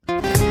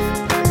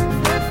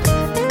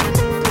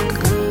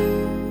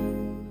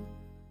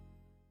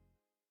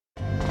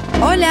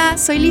Hola,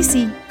 soy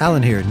Lizzie.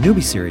 Alan here,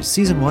 Newbie Series,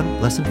 Season 1,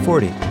 Lesson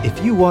 40.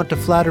 If you want to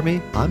flatter me,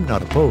 I'm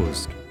not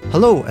opposed.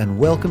 Hello and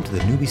welcome to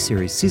the Newbie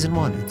Series, Season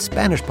 1 at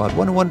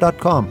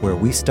SpanishPod101.com, where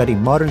we study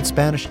modern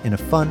Spanish in a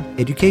fun,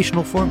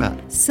 educational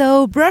format.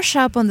 So brush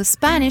up on the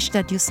Spanish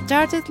that you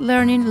started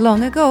learning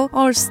long ago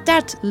or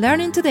start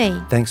learning today.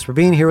 Thanks for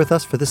being here with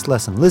us for this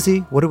lesson. Lizzie,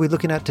 what are we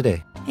looking at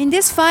today? In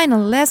this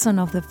final lesson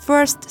of the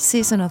first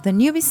season of the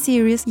Newbie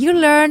series, you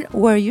learn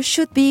where you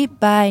should be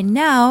by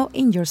now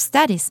in your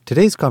studies.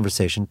 Today's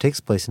conversation takes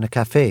place in a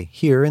cafe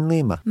here in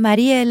Lima.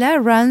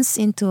 Mariela runs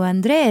into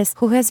Andrés,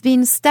 who has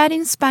been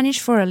studying Spanish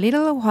for a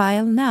little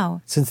while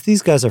now. Since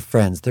these guys are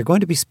friends, they're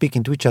going to be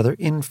speaking to each other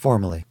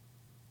informally.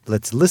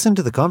 Let's listen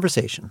to the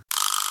conversation.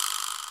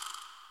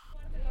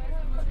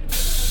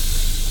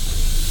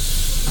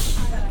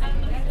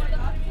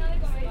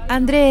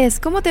 Andrés,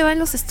 ¿cómo te va en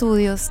los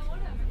estudios?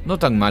 No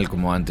tan mal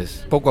como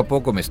antes. Poco a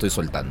poco me estoy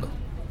soltando.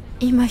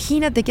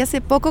 Imagínate que hace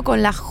poco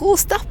con las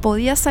justas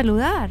podías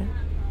saludar.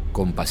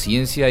 Con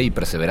paciencia y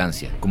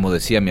perseverancia, como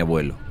decía mi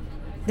abuelo.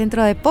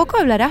 Dentro de poco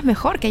hablarás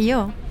mejor que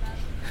yo.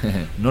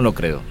 No lo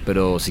creo,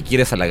 pero si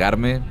quieres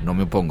halagarme, no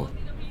me opongo.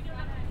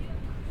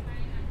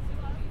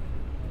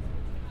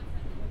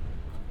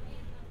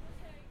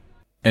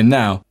 And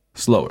now,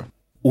 slower.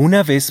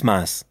 Una vez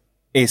más,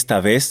 esta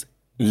vez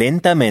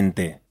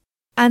lentamente.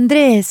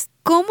 Andrés,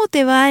 ¿cómo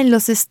te va en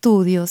los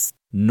estudios?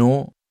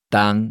 No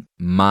tan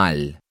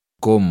mal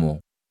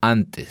como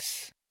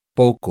antes.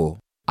 Poco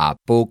a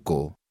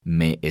poco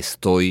me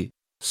estoy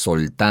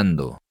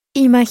soltando.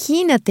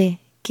 Imagínate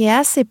que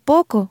hace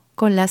poco,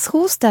 con las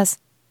justas,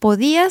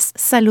 podías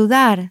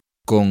saludar.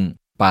 Con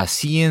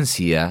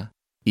paciencia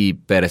y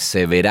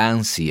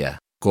perseverancia,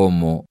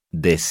 como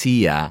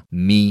decía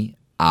mi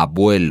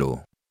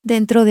abuelo.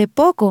 Dentro de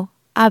poco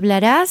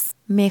hablarás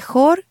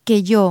mejor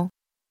que yo.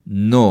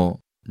 No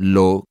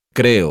lo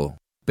creo,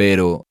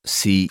 pero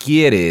si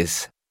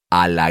quieres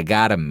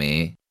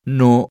halagarme,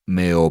 no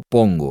me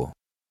opongo.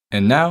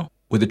 And now,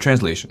 with the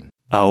translation.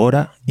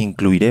 Ahora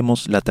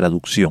incluiremos la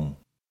traducción.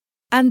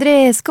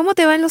 Andrés, ¿cómo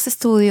te va en los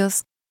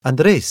estudios?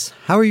 Andrés,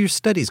 how are your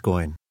studies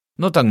going?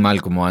 No tan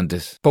mal como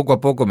antes. Poco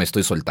a poco me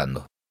estoy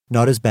soltando.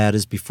 Not as bad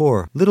as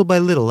before. Little by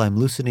little, I'm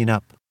loosening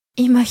up.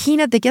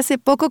 Imagínate que hace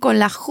poco con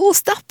las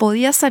justas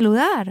podías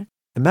saludar.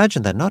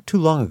 Imagine that not too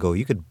long ago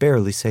you could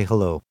barely say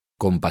hello.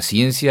 Con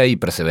paciencia y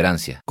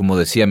perseverancia, como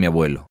decía mi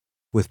abuelo.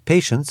 With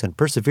patience and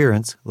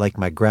perseverance, like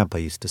my grandpa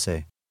used to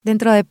say.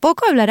 Dentro de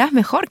poco hablarás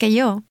mejor que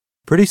yo.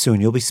 Pretty soon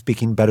you'll be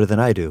speaking better than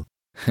I do.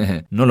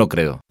 No lo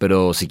creo,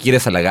 pero si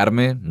quieres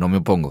halagarme, no me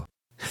opongo.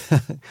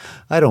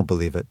 I don't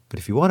believe it, but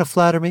if you want to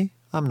flatter me,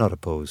 I'm not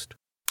opposed.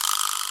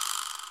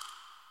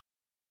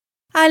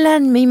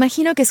 Alan, me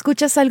imagino que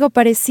escuchas algo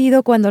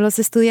parecido cuando los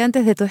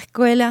estudiantes de tu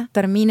escuela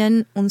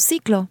terminan un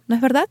ciclo, ¿no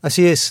es verdad?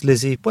 Así es,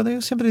 Lizzie. Bueno,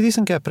 ellos siempre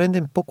dicen que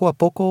aprenden poco a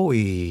poco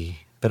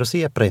pero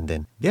sí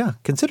aprenden. Yeah,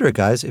 consider it,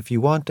 guys. If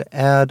you want to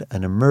add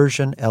an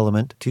immersion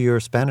element to your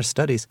Spanish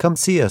studies, come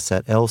see us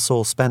at El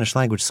Sol Spanish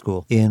Language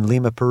School in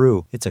Lima,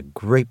 Peru. It's a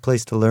great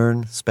place to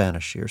learn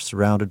Spanish. You're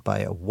surrounded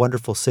by a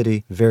wonderful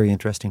city, very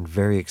interesting,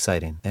 very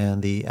exciting.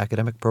 And the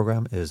academic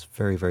program is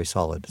very, very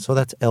solid. So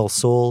that's El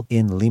Sol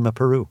in Lima,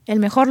 Peru. El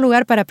mejor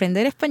lugar para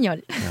aprender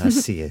español.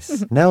 Así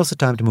es. Now is the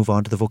time to move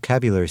on to the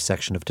vocabulary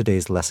section of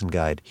today's lesson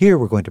guide. Here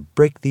we're going to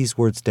break these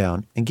words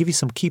down and give you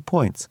some key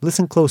points.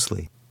 Listen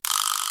closely.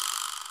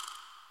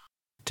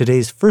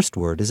 Today's first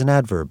word is an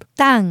adverb.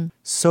 Tan,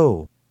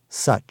 So,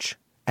 such,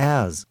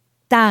 as,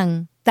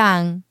 tan,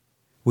 tan.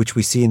 which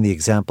we see in the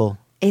example,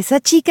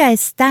 Esa chica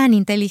es tan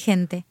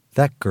inteligente.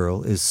 that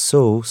girl is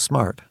so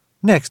smart.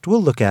 Next,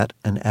 we'll look at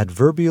an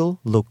adverbial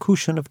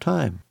locution of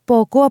time.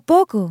 Poco a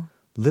poco.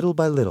 Little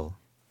by little.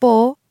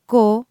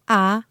 Poco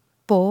a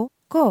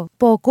poco.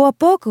 Poco a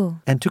poco.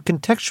 And to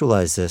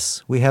contextualize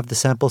this, we have the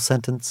sample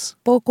sentence,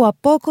 Poco a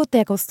poco te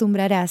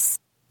acostumbrarás.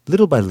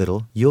 little by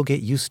little, you'll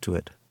get used to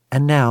it.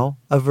 And now,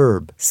 a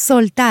verb,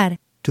 Soltar.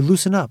 to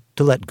loosen up,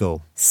 to let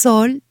go.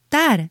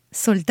 Soltar.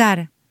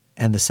 Soltar.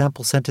 And the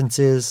sample sentence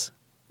is,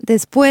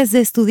 Después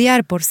de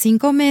estudiar por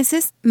 5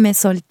 meses, me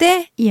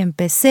solté y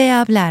empecé a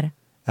hablar.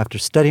 after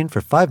studying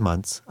for 5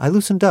 months, I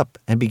loosened up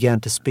and began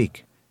to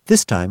speak.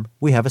 This time,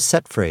 we have a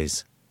set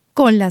phrase,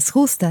 Con las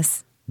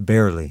justas.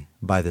 barely,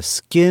 by the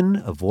skin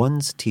of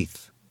one's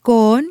teeth.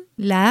 Con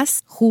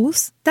las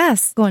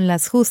justas. Con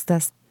las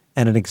justas.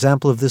 And an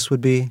example of this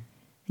would be,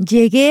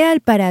 Llegué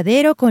al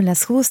paradero con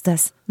las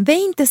justas.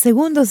 20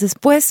 segundos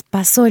después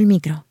pasó el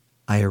micro.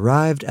 I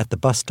arrived at the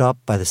bus stop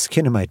by the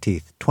skin of my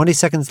teeth. 20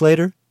 seconds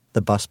later,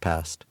 the bus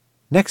passed.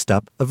 Next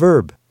up, a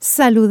verb,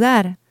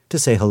 Saludar. to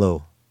say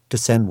hello, to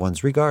send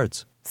one's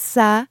regards.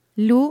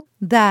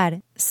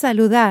 Saludar.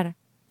 Saludar.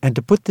 And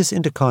to put this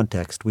into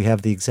context, we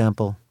have the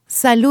example,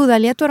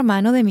 Salúdale a tu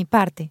hermano de mi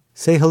parte.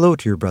 say hello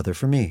to your brother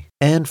for me.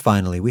 And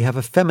finally, we have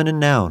a feminine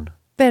noun,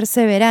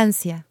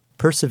 Perseverancia.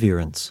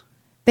 perseverance.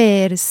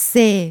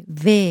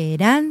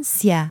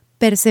 Perseverancia.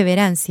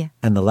 Perseverancia.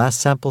 And the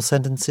last sample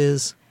sentence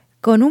is,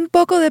 Con un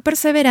poco de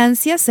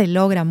perseverancia se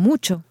logra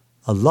mucho.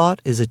 a lot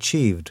is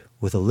achieved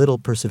with a little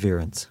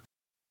perseverance.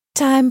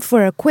 Time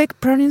for a quick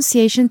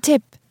pronunciation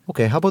tip.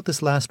 Okay, how about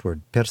this last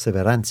word,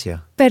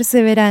 perseverancia?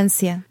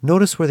 Perseverancia.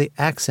 Notice where the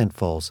accent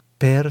falls.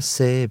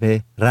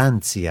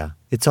 Perseverancia.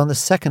 It's on the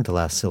second to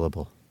last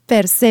syllable.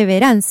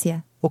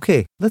 Perseverancia.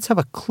 Okay, let's have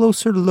a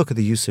closer look at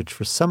the usage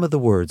for some of the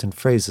words and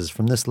phrases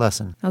from this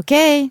lesson.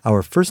 Okay.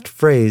 Our first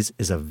phrase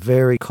is a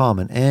very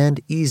common and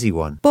easy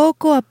one.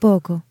 Poco a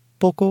poco.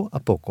 Poco a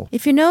poco.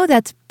 If you know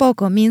that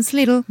poco means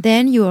little,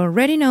 then you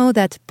already know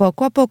that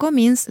poco a poco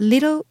means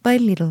little by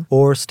little.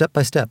 Or step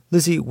by step.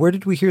 Lizzie, where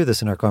did we hear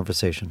this in our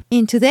conversation?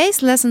 In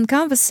today's lesson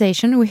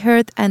conversation, we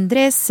heard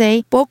Andrés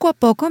say, poco a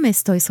poco me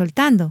estoy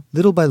soltando.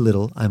 Little by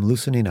little, I'm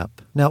loosening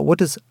up. Now, what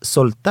does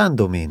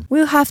soltando mean?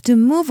 We'll have to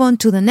move on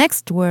to the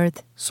next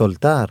word.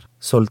 Soltar.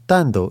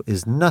 Soltando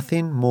is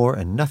nothing more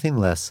and nothing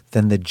less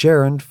than the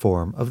gerund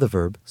form of the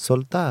verb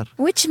soltar.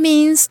 Which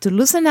means to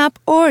loosen up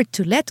or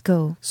to let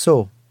go.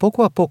 So,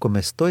 poco a poco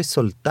me estoy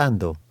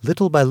soltando.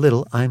 Little by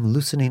little, I'm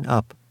loosening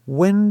up.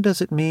 When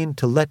does it mean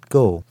to let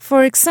go?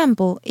 For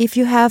example, if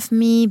you have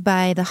me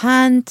by the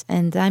hand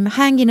and I'm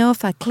hanging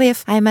off a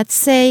cliff, I might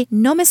say,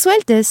 no me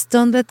sueltes,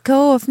 don't let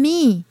go of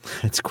me.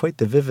 It's quite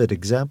the vivid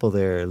example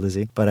there,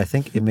 Lizzie, but I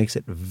think it makes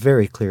it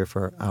very clear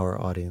for our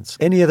audience.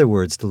 Any other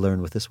words to learn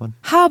with this one?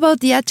 How about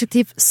the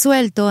adjective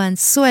suelto and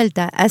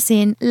suelta, as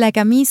in, la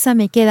camisa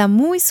me queda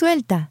muy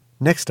suelta?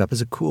 Next up is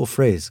a cool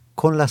phrase,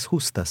 con las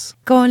justas.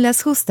 Con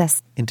las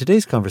justas. In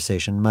today's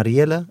conversation,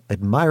 Mariela,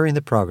 admiring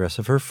the progress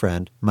of her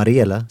friend,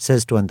 Mariela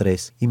says to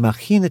Andrés,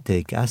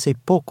 imagínate que hace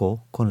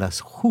poco con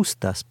las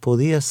justas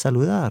podías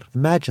saludar.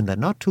 Imagine that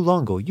not too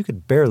long ago you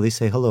could barely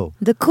say hello.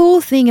 The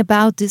cool thing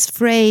about this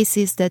phrase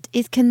is that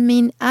it can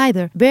mean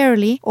either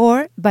barely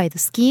or by the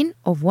skin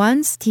of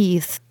one's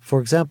teeth. For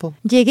example,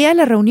 Llegué a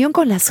la reunión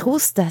con las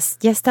justas.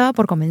 Ya estaba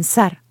por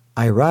comenzar.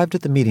 I arrived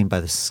at the meeting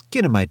by the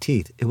skin of my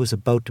teeth. It was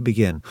about to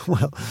begin.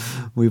 Well,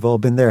 we've all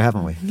been there,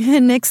 haven't we?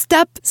 Next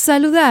up,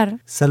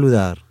 saludar.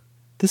 Saludar.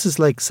 This is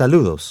like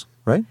saludos,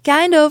 right?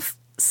 Kind of.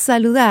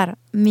 Saludar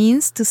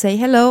means to say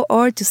hello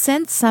or to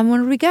send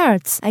someone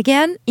regards.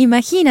 Again,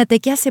 imagínate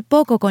que hace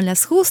poco con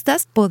las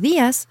justas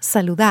podías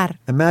saludar.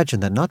 Imagine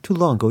that not too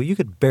long ago you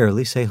could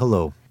barely say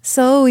hello.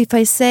 So if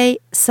I say,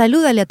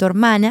 salúdale a tu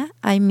hermana,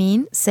 I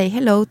mean, say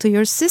hello to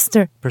your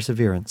sister.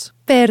 Perseverance.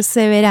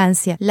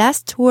 Perseverancia.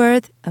 Last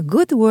word, a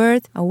good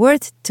word, a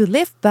word to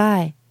live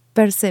by.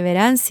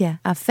 Perseverancia,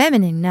 a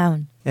feminine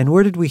noun. And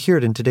where did we hear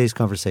it in today's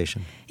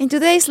conversation? In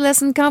today's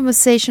lesson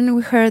conversation,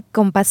 we heard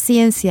con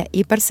paciencia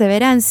y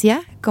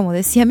perseverancia, como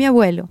decía mi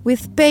abuelo,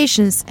 with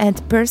patience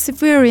and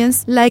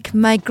perseverance, like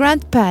my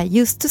grandpa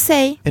used to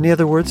say. Any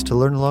other words to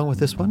learn along with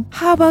this one?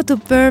 How about the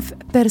verb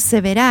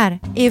perseverar?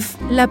 If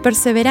la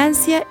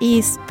perseverancia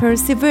is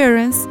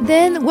perseverance,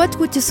 then what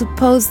would you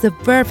suppose the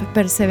verb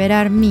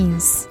perseverar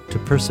means? To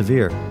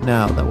persevere.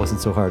 Now, that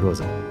wasn't so hard, was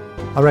it?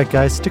 All right,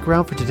 guys, stick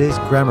around for today's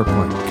grammar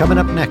point. Coming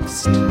up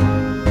next.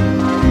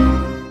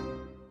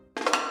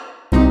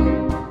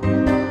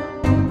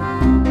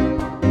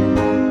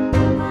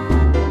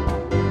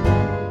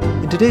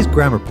 In today's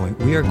grammar point,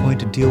 we are going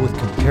to deal with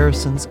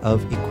comparisons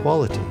of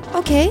equality.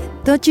 Okay,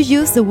 don't you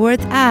use the word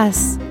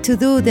as to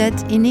do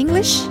that in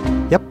English?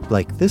 Yep,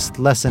 like this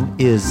lesson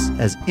is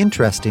as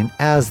interesting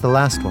as the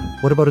last one.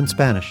 What about in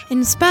Spanish?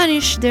 In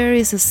Spanish, there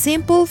is a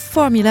simple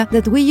formula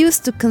that we use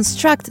to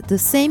construct the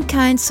same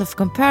kinds of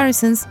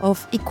comparisons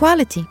of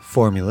equality.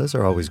 Formulas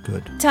are always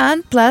good.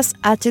 Tan plus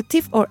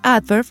adjective or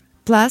adverb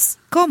plus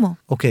como.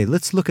 Okay,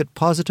 let's look at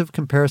positive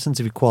comparisons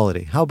of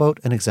equality. How about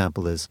an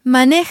example is,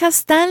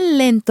 Manejas tan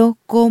lento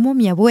como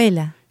mi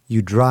abuela.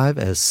 you drive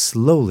as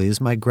slowly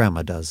as my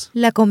grandma does.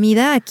 La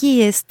comida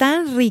aquí es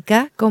tan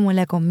rica como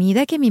la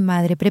comida que mi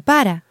madre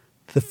prepara.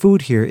 The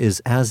food here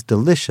is as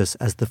delicious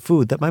as the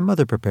food that my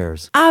mother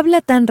prepares.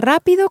 Habla tan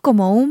rápido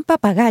como un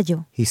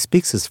papagayo. He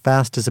speaks as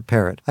fast as a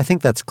parrot. I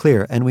think that's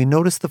clear, and we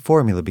notice the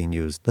formula being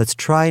used. Let's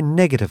try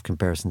negative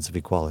comparisons of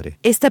equality.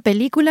 Esta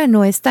película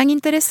no es tan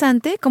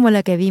interesante como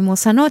la que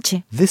vimos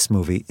anoche. This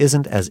movie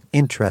isn't as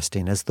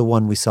interesting as the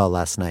one we saw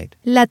last night.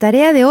 La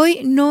tarea de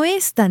hoy no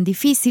es tan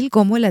difícil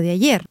como la de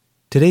ayer.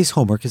 Today's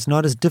homework is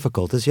not as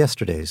difficult as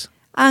yesterday's.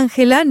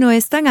 Ángela no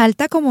es tan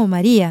alta como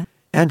María.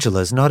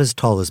 Angela is not as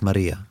tall as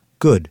Maria.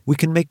 Good. We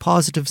can make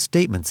positive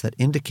statements that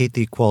indicate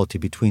the equality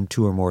between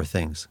two or more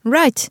things.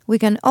 Right. We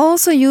can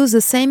also use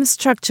the same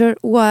structure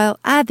while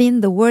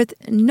adding the word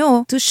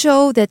no to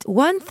show that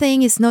one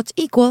thing is not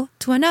equal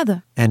to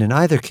another. And in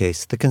either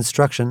case, the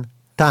construction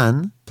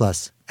tan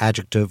plus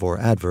adjective or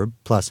adverb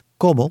plus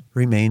como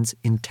remains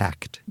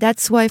intact.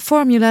 That's why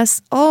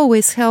formulas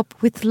always help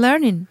with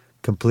learning.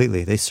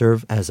 Completely. They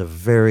serve as a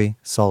very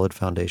solid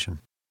foundation.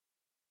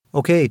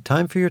 Okay,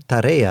 time for your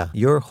tarea,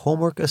 your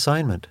homework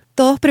assignment.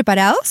 ¿Todos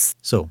preparados?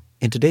 So,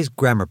 in today's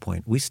grammar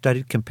point, we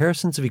studied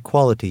comparisons of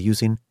equality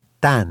using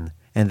tan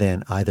and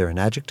then either an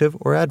adjective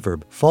or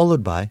adverb,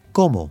 followed by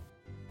como.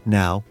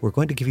 Now, we're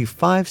going to give you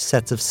 5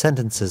 sets of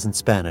sentences in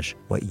Spanish.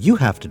 What you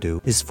have to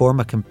do is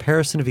form a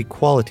comparison of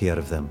equality out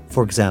of them.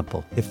 For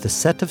example, if the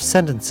set of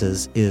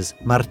sentences is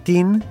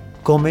Martín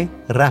come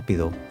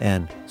rápido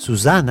and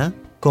Susana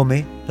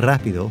come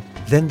rápido,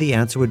 then the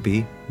answer would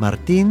be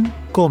Martín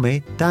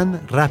come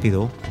tan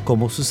rápido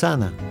como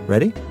Susana.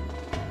 Ready?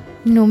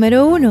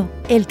 Número 1.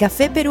 El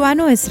café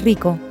peruano es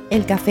rico.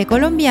 El café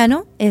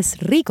colombiano es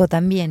rico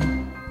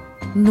también.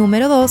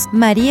 Número 2.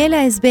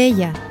 Mariela es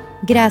bella.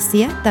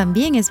 Gracia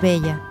también es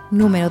bella.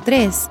 Número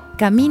 3.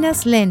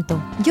 Caminas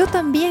lento. Yo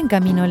también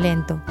camino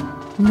lento.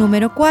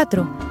 Número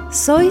 4.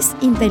 Sois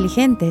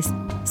inteligentes.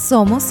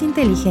 Somos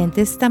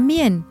inteligentes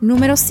también.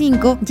 Número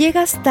 5.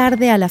 Llegas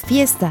tarde a la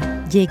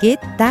fiesta. Llegué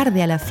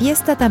tarde a la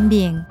fiesta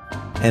también.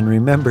 And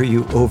remember,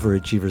 you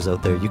overachievers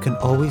out there, you can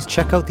always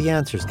check out the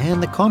answers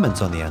and the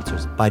comments on the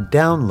answers by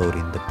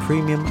downloading the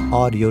premium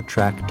audio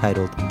track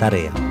titled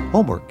Tarea,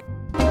 Homework.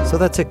 So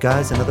that's it,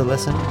 guys. Another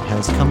lesson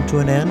has come to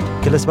an end.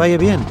 Que les vaya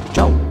bien.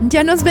 Ciao.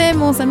 Ya nos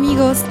vemos,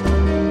 amigos.